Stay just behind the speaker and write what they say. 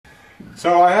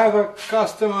So I have a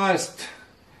customized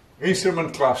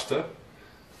instrument cluster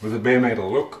with a bare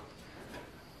metal look.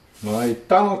 My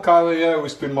tunnel cover here,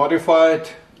 who's been modified,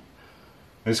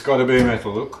 it's got a bare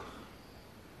metal look.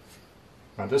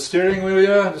 And the steering wheel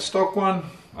here, the stock one,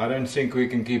 I don't think we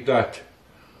can keep that.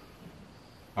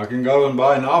 I can go and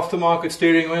buy an aftermarket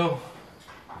steering wheel.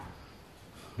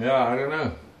 Yeah, I don't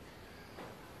know.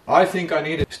 I think I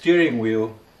need a steering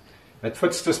wheel that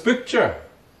fits this picture.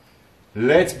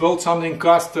 Let's build something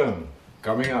custom.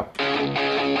 Coming up.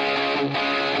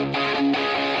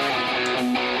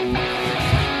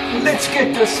 Let's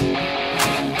get this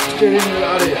steering wheel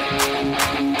out of here.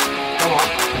 Come on.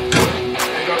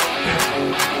 There you go.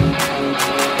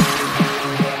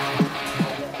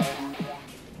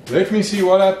 Let me see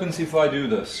what happens if I do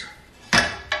this.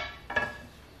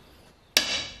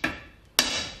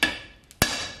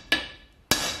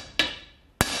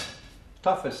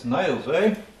 Tough as nails,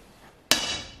 eh?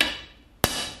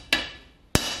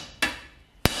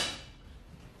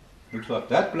 Looks like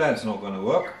that plan's not going to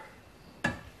work.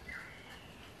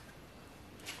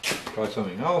 Try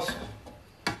something else.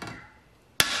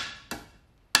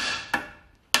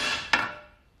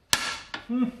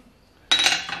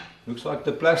 Looks like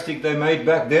the plastic they made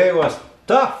back there was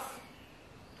tough.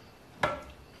 I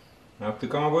have to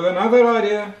come up with another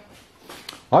idea.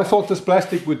 I thought this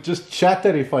plastic would just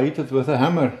shatter if I hit it with a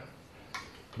hammer.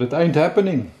 But it ain't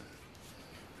happening.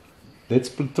 Let's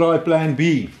try plan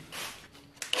B.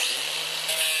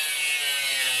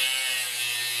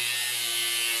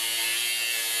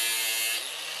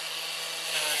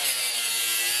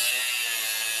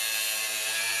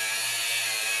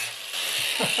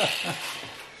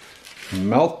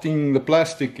 Melting the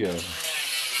plastic here.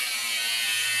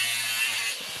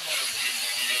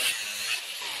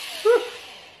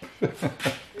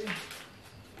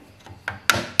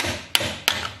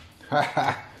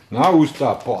 Nou hoe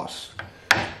staat pas.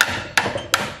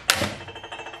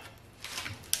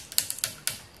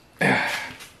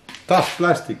 Tough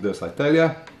plastic this, I tell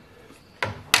ya.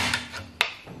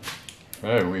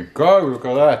 There we go, look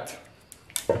at that.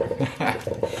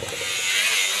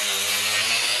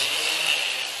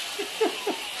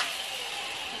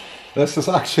 This is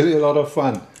actually a lot of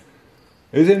fun.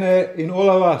 Isn't it, in all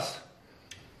of us,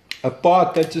 a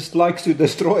part that just likes to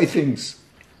destroy things?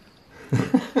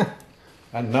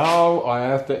 And now I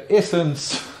have the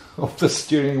essence of the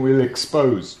steering wheel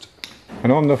exposed.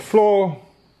 And on the floor,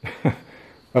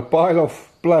 a pile of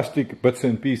plastic bits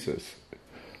and pieces.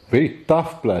 Very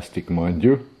tough plastic, mind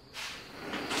you.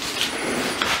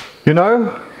 You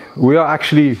know, we are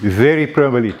actually very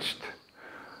privileged.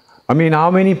 I mean,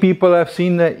 how many people have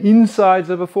seen the insides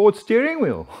of a Ford steering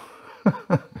wheel?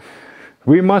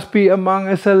 We must be among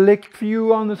a select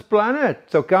few on this planet,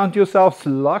 so count yourselves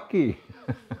lucky.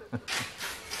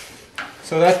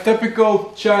 So that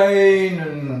typical chain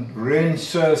and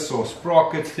wrenches or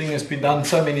sprocket thing has been done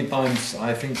so many times,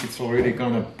 I think it's already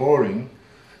kind of boring.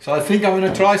 So I think I'm going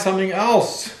to try something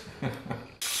else.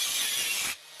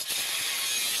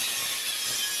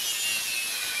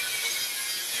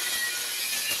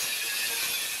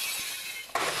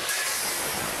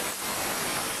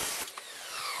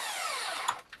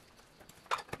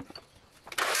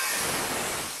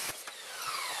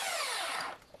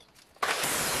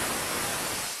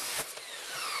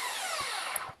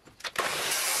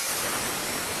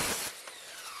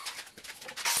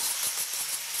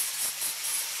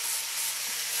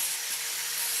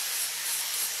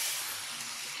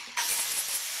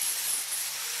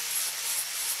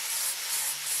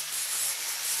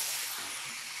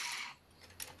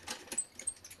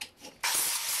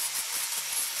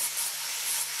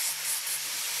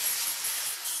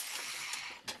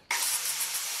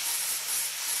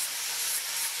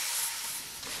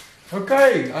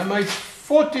 Okay, I made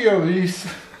 40 of these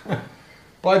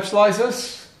pipe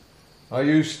slicers. I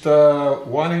used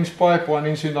 1 inch pipe, 1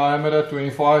 inch in diameter,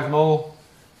 25mm,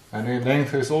 and in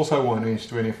length is also 1 inch,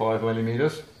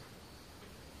 25mm.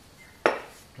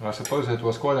 I suppose it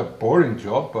was quite a boring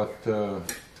job, but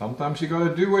sometimes you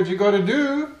gotta do what you gotta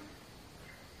do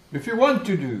if you want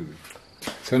to do.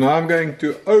 So now I'm going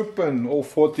to open all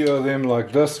 40 of them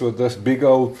like this with this big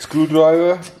old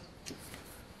screwdriver.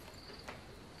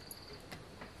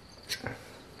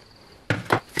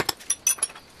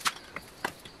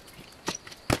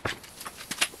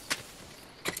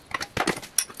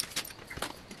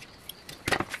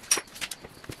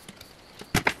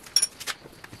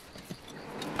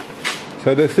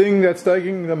 So the thing that's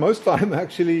taking the most time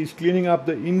actually is cleaning up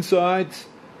the insides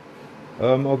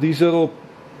of these little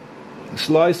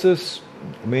slices.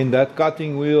 I mean, that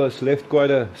cutting wheel has left quite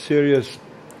a serious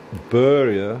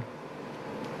burr here.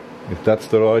 if that's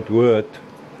the right word.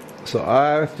 So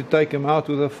I have to take them out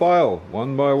with a file,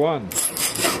 one by one.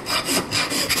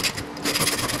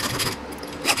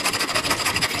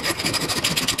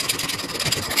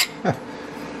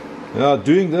 Now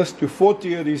doing this to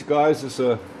 40 of these guys is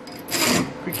a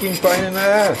freaking pain in the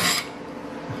ass.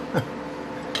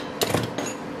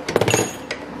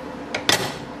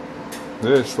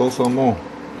 There's still some more.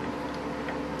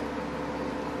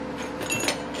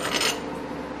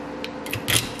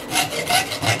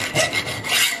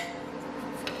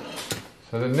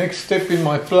 So the next step in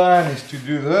my plan is to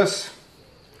do this.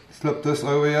 Slip this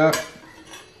over here.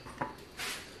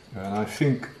 And I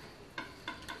think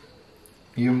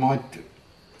you might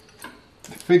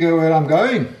figure where I'm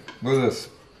going with this.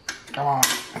 Come on.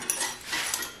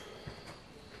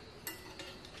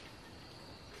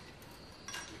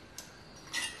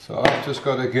 So I've just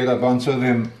got to get a bunch of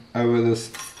them over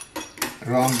this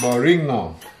round bar ring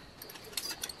now.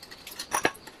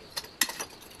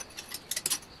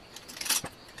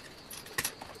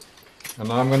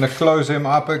 And I'm going to close them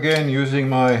up again using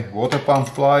my water pump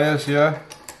pliers here.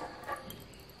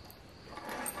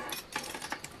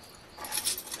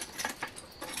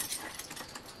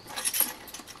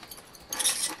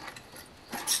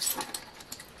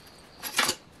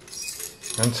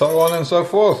 And so on and so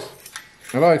forth.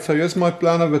 Alright, so here's my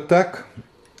plan of attack.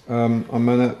 I'm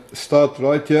going to start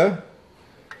right here.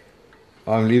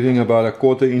 I'm leaving about a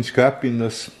 1/4 inch gap in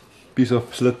this piece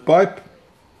of slit pipe,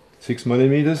 6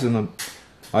 millimeters, and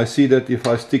I see that if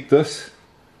I stick this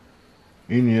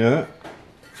in here,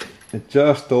 it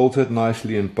just holds it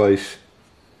nicely in place.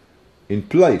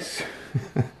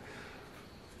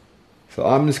 So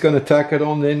I'm just going to tack it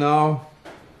on there now.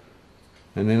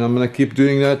 And then I'm going to keep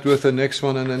doing that with the next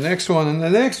one and the next one and the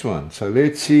next one. So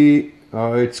let's see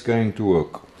how it's going to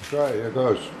work. Okay, here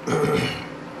goes.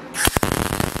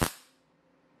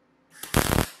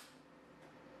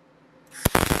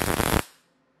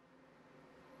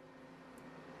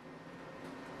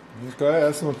 Okay,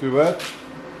 that's not too bad.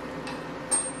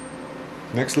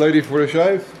 Next lady for a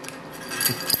shave.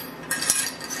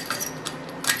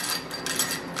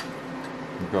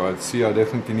 Okay, let's see, I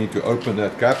definitely need to open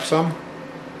that cap some.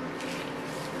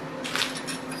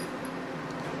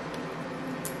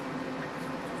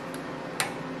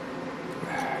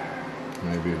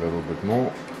 Maybe a little bit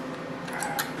more.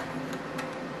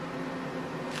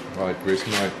 Right, where's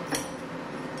my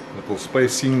little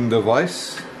spacing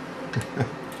device?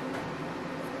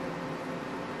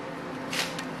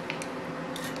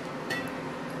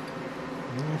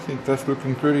 I think that's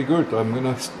looking pretty good. I'm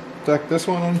gonna stack this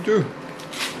one on too.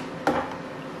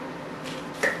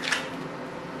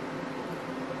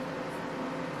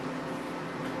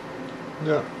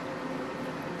 Yeah.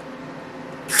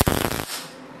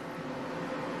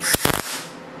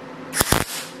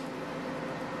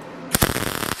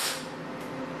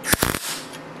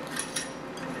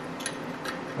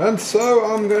 And so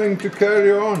I'm going to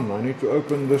carry on. I need to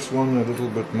open this one a little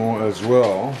bit more as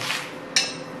well.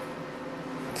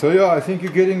 So yeah, I think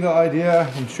you're getting the idea.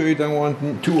 I'm sure you don't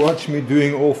want to watch me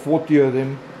doing all 40 of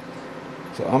them.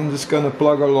 So I'm just going to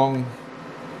plug along.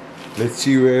 Let's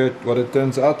see what it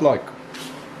turns out like.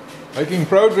 Making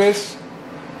progress.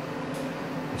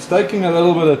 It's taking a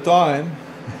little bit of time.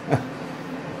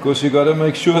 Because you got to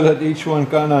make sure that each one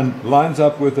kind of lines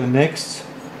up with the next.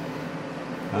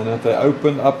 And that they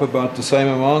open up about the same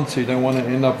amount, so you don't want to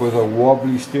end up with a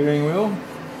wobbly steering wheel.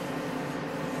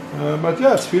 But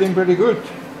yeah, it's feeling pretty good.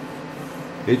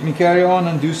 Let me carry on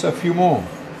and do a few more.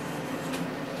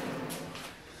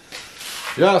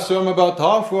 Yeah, so I'm about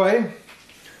halfway.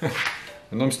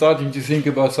 And I'm starting to think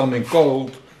about something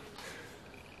cold.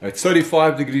 It's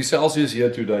 35 degrees Celsius here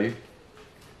today.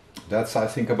 That's, I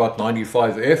think, about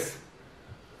 95 F.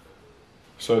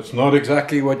 So it's not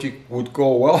exactly what you would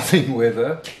call welding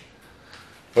weather.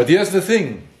 But here's the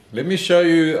thing. Let me show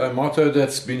you a motto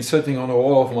that's been sitting on the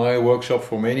wall of my workshop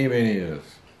for many, many years.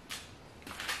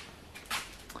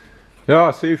 Yeah,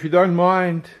 so if you don't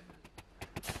mind,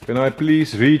 can I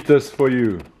please read this for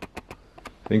you?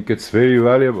 I think it's very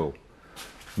valuable.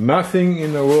 Nothing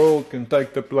in the world can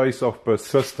take the place of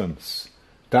persistence.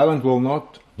 Talent will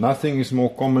not. Nothing is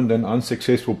more common than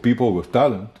unsuccessful people with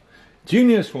talent.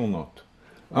 Genius will not.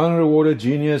 Unrewarded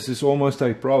genius is almost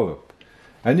a proverb.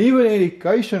 And even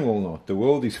education will not. The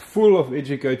world is full of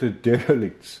educated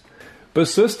derelicts.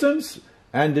 Persistence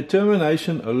and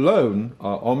determination alone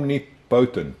are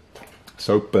omnipotent.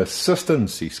 So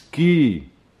persistence is key.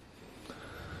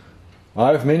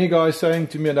 I have many guys saying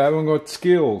to me that I haven't got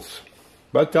skills.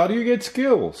 But how do you get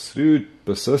skills? Through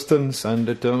persistence and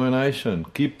determination.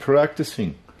 Keep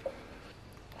practicing.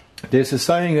 There's a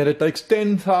saying that it takes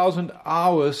 10,000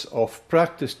 hours of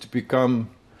practice to become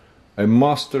a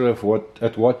master of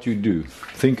what you do.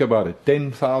 Think about it,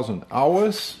 10,000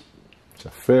 hours. It's a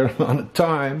fair amount of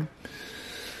time.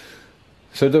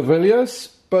 So de Villiers,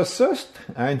 persist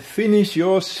and finish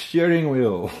your steering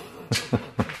wheel.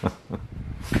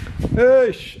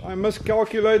 Eish, I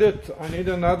miscalculated. I need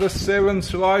another 7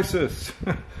 slices.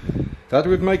 That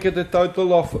would make it a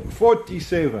total of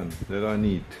 47 that I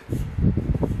need.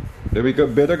 There we go,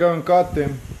 better go and cut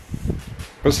them.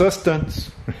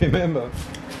 Persistence, remember.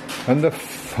 And the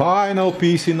final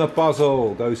piece in the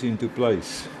puzzle goes into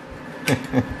place. It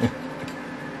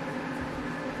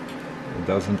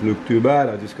doesn't look too bad,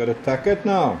 I just got to tack it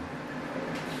now.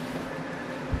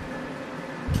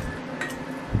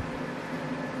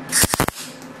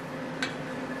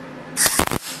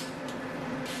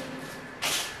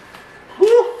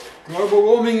 Whew. Global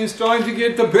warming is trying to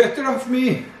get the better of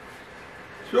me.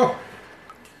 Sure.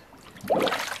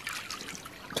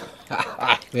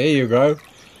 There you go.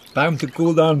 Time to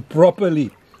cool down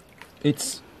properly.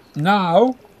 It's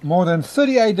now more than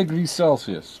 38 degrees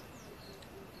Celsius.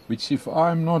 Which, if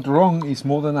I'm not wrong, is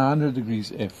more than 100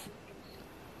 degrees F.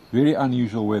 Very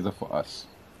unusual weather for us.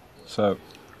 So,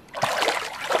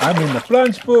 I'm in the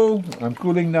plunge pool. I'm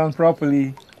cooling down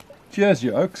properly. Cheers,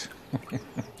 you oaks.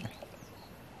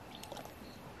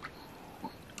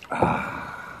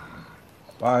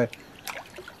 Bye.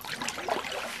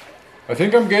 I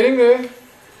think I'm getting there.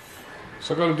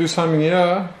 So I've got to do something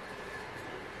here.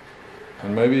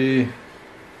 And maybe...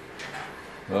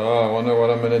 Oh, I wonder what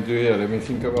I'm going to do here. Let me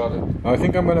think about it. I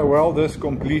think I'm going to weld this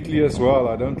completely as well.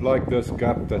 I don't like this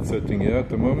gap that's sitting here at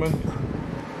the moment.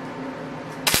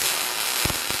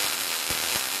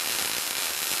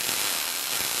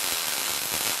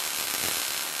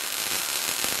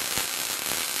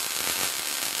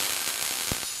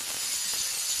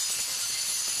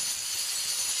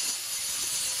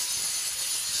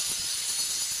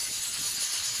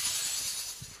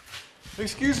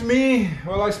 Excuse me,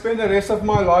 well, I spend the rest of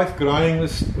my life grinding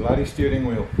this bloody steering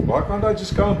wheel. Why can't I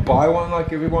just go and buy one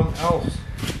like everyone else?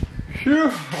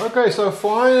 Phew. Okay, so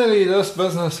finally this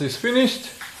business is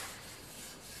finished.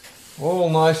 All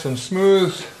nice and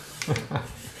smooth.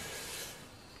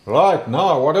 Right,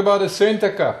 now what about the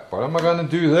center cap? What am I going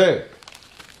to do there?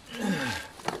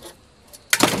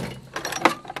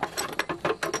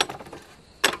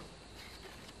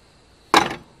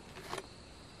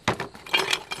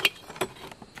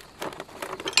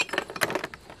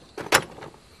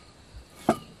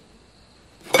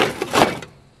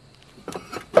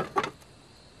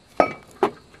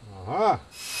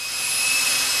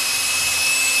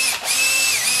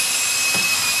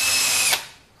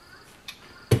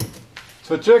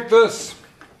 So check this.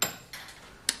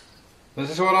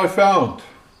 This is what I found.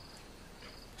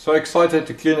 So excited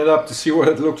to clean it up to see what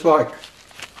it looks like.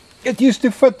 It used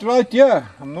to fit right here.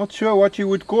 I'm not sure what you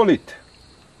would call it.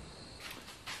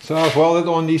 So I've welded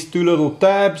on these 2 little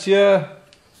tabs here.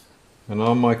 And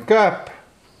on my cap,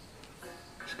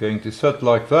 it's going to sit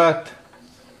like that.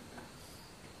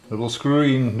 Little screw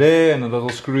in there and a little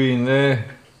screw in there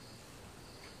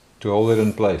to hold it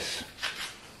in place.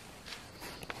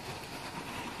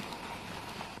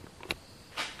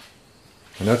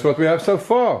 And that's what we have so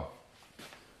far.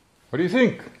 What do you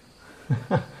think?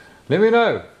 Let me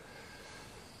know.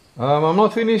 I'm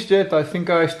not finished yet. I think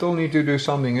I still need to do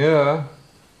something here.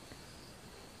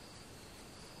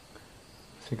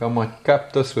 I think I might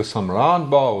cap this with some round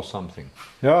bar or something.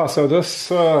 Yeah, so this,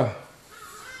 what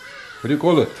do you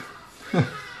call it?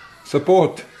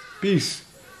 Support piece,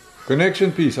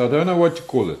 connection piece. I don't know what you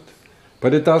call it.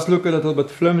 But it does look a little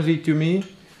bit flimsy to me.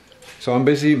 So I'm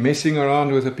busy messing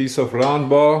around with a piece of round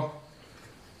bar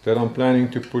that I'm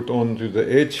planning to put onto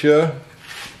the edge here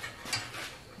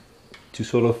to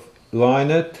sort of line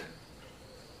it.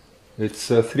 It's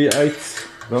a 3/8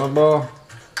 round bar,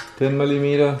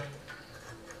 10mm.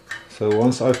 So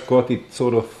once I've got it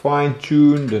sort of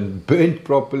fine-tuned and bent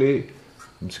properly,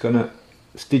 I'm just gonna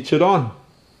stitch it on.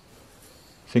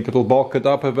 I think it'll bulk it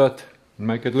up a bit and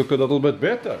make it look a little bit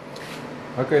better.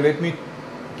 Okay, let me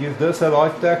give this a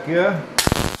light tack here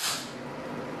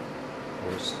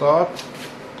for a start,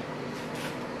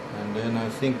 and then I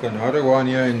think another one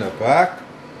here in the back.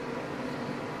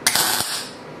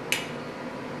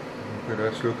 Okay,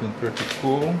 that's looking pretty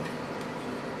cool.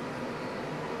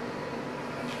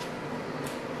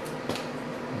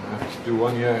 I have to do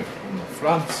one here on the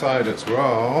front side as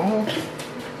well.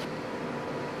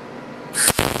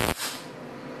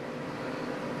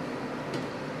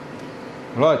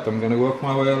 Right, I'm going to work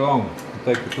my way along. I'll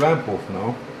take the clamp off now.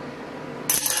 I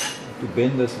have to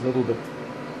bend this a little bit.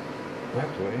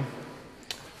 that way.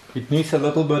 It needs a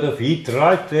little bit of heat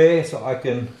right there so I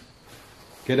can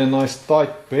get a nice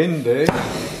tight bend there. So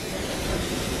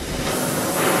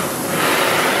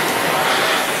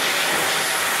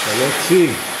let's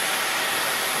see.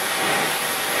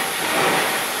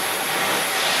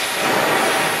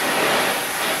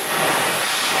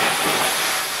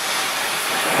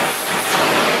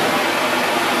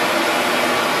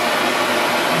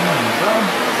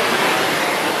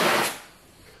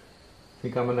 I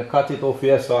think I'm going to cut it off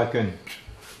here so I can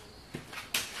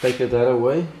take it that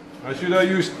away. I should have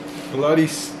used bloody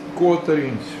 1/4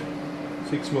 inch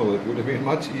 6mm. It would have been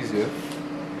much easier.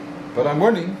 But I'm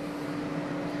winning.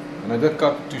 And I did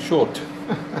cut it too short.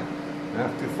 I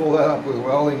have to fill that up with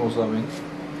welding or something. So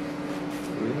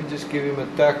let me just give him a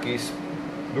tack. He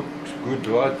looks good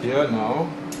right here now.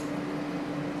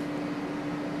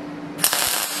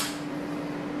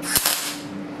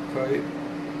 Okay.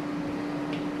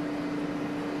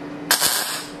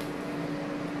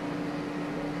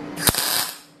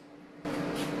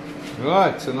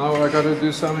 Right, so now I got to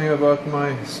do something about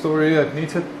my story. It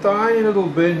needs a tiny little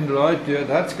bend right here.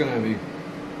 That's going to be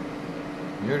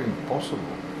near impossible.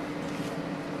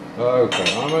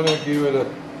 Okay, I'm going to give it a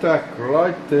tack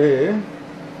right there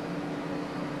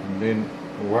and then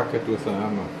whack it with a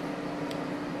hammer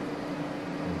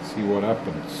and see what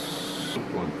happens. To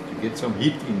get some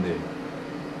heat in there.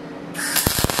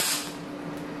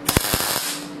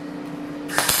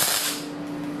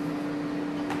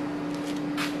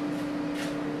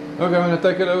 Okay, I'm going to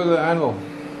take it over the anvil.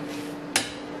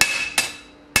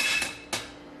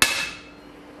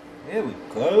 There we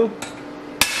go.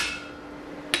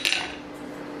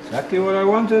 Exactly what I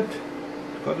wanted.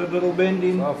 Got a little bend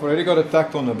in. So I've already got it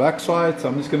tacked on the back side, so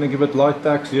I'm just going to give it light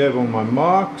tacks here on my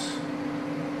marks.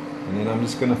 And then I'm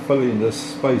just going to fill in this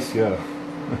space here,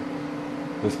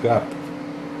 this gap,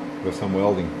 with some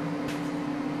welding.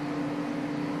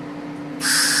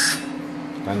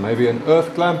 And maybe an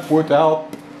earth clamp would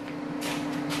help.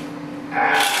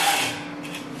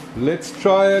 Let's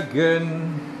try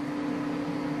again.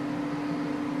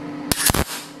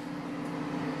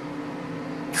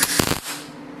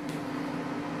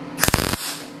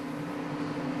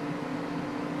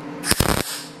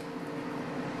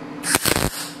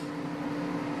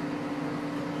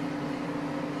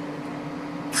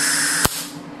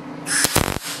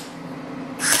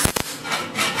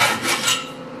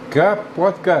 Gap?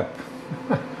 What gap?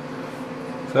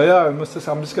 So yeah, I'm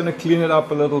just going to clean it up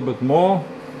a little bit more.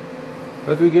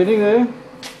 But we're getting there.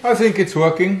 I think it's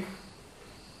working.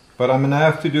 But I'm going to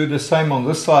have to do the same on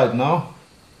this side now.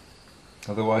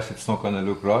 Otherwise it's not going to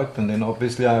look right. And then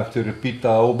obviously I have to repeat the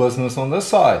whole business on this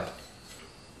side.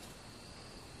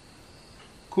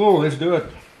 Cool, let's do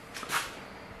it.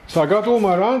 So I got all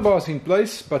my round bars in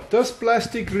place. But this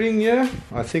plastic ring here,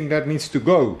 I think that needs to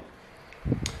go.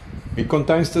 It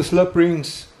contains the slip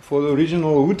rings for the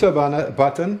original hooter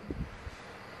button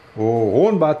or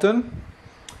horn button,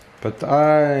 but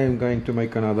I'm going to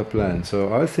make another plan.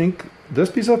 So I think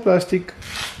this piece of plastic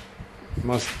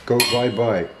must go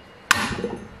bye-bye.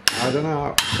 I don't know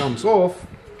how it comes off,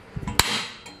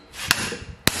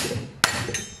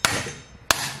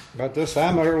 but this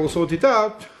hammer will sort it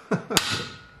out.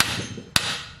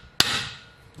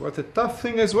 What a tough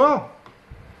thing as well.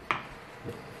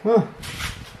 Huh.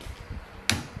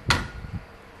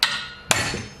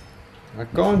 I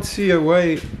can't see a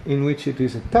way in which it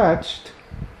is attached.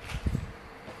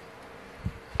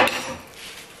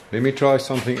 Let me try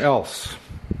something else.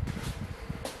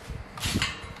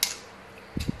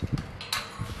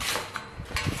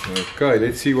 Okay,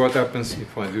 let's see what happens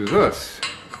if I do this.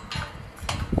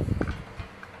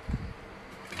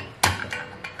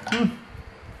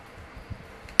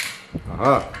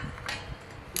 Aha.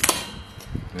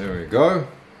 There we go.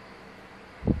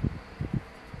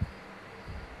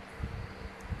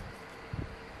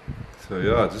 So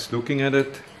yeah, just looking at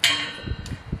it,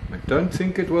 I don't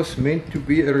think it was meant to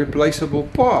be a replaceable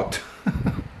part.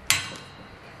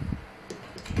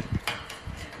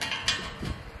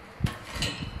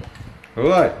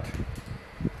 Alright,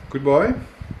 goodbye.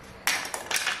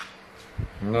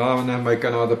 Now I'm going to make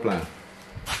another plan.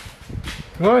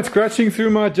 Alright, scratching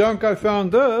through my junk I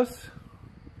found this.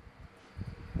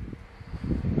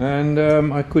 And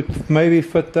I could maybe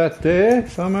fit that there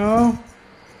somehow.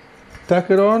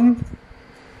 Tack it on.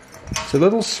 It's a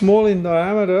little small in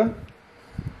diameter,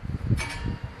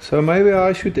 so maybe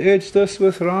I should edge this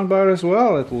with round bar as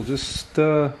well. It will just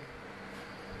suit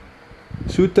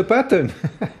the pattern.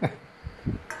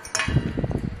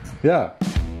 Yeah.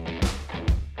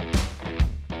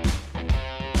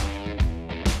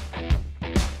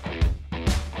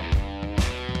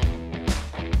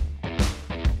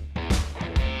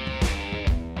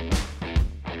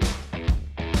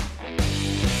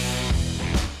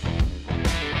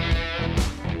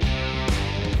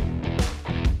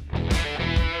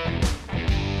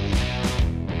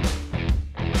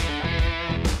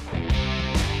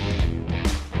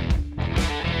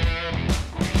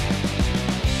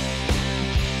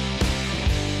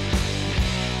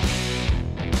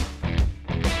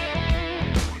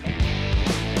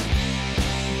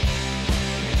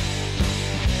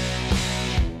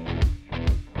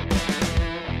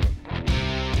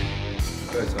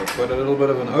 got a little bit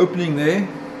of an opening there.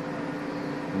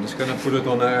 I'm just going to put it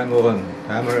on the handle and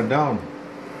hammer it down.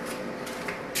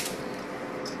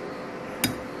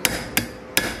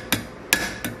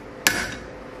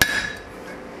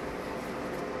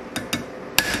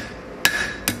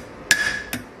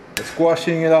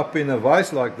 Squashing it up in a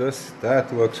vise like this,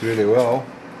 that works really well.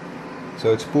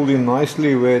 So it's pulled in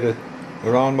nicely where the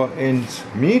round ends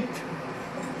meet.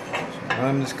 So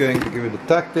I'm just going to give it a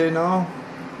tack there now.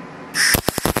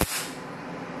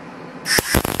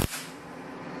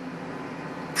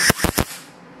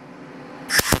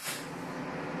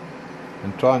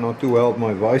 And try not to weld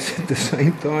my vise at the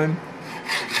same time.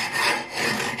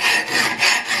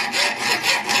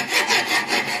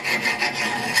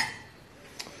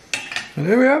 And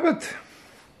there we have it.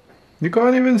 You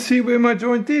can't even see where my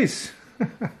joint is.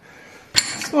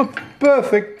 It's not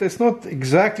perfect, it's not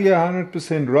exactly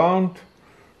 100% round.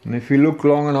 And if you look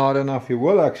long and hard enough, you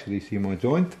will actually see my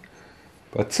joint.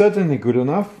 But certainly good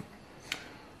enough.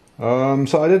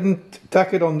 So I didn't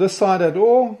tack it on this side at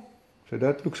all. So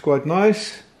that looks quite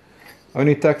nice.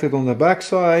 Only tacked it on the back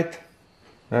side.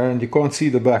 And you can't see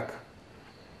the back.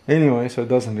 Anyway, so it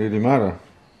doesn't really matter.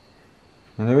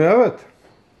 And there we have it.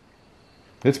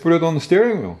 Let's put it on the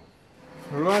steering wheel.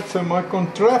 Alright, so my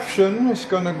contraption is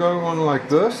going to go on like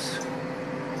this.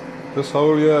 This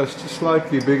hole here is just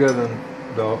slightly bigger than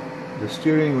the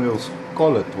steering wheel's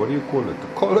collet. What do you call it? The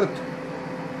collet.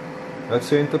 That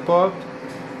center part.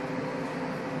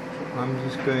 I'm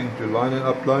just going to line it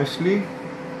up nicely.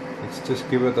 Let's just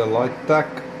give it a light tack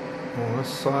on this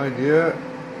side here.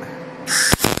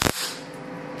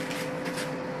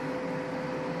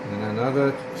 And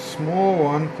another small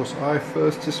one, because I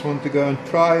first just want to go and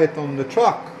try it on the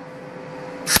truck.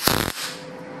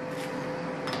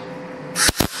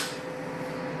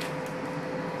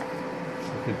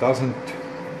 If it doesn't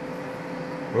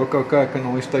work okay, I can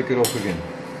always take it off again.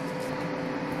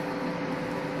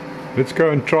 Let's go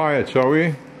and try it, shall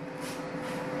we?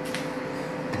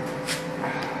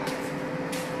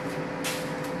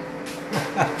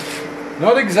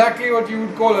 Not exactly what you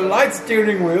would call a light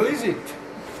steering wheel, is it?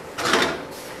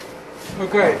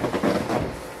 Okay,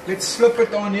 let's slip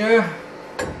it on here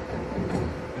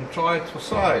and try it for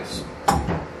size.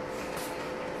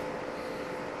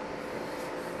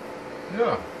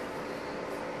 Yeah.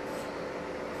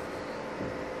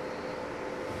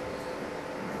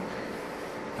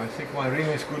 I think my ring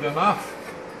is good enough.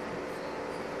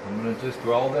 I'm going to just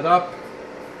weld it up.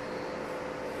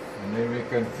 And then we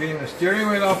can clean the steering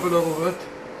wheel up a little bit.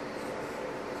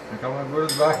 And come and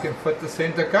put it back and fit the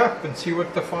center cap and see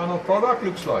what the final product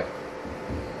looks like.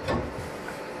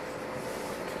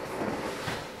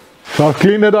 So I've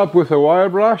cleaned it up with a wire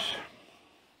brush.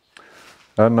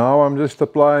 And now I'm just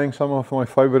applying some of my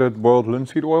favorite boiled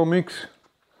linseed oil mix.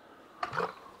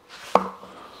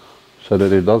 So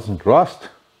that it doesn't rust.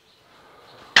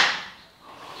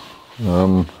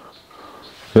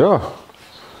 Yeah,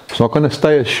 it's not going to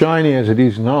stay as shiny as it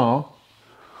is now,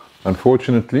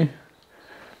 unfortunately,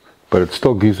 but it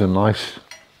still gives a nice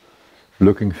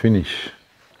looking finish.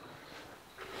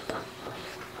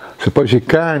 Suppose you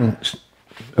can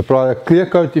apply a clear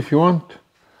coat if you want,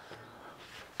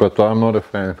 but I'm not a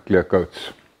fan of clear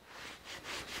coats.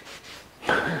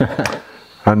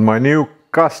 And my new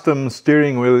custom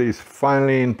steering wheel is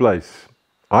finally in place.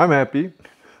 I'm happy.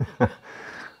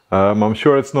 I'm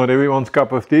sure it's not everyone's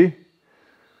cup of tea.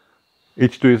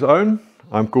 Each to his own.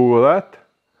 I'm cool with that.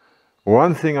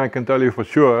 One thing I can tell you for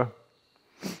sure,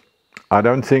 I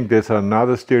don't think there's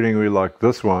another steering wheel like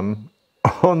this one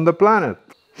on the planet.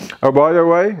 Oh, by the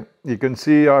way, you can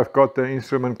see I've got the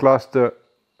instrument cluster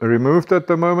removed at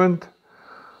the moment,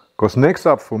 because next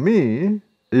up for me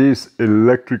is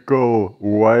electrical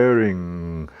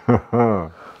wiring.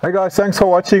 Hey guys, thanks for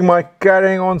watching my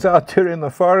carrying ons out here in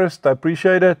the forest. I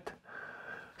appreciate it.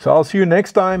 So I'll see you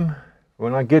next time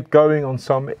when I get going on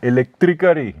some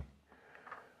electricity.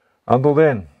 Until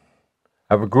then,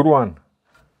 have a good one.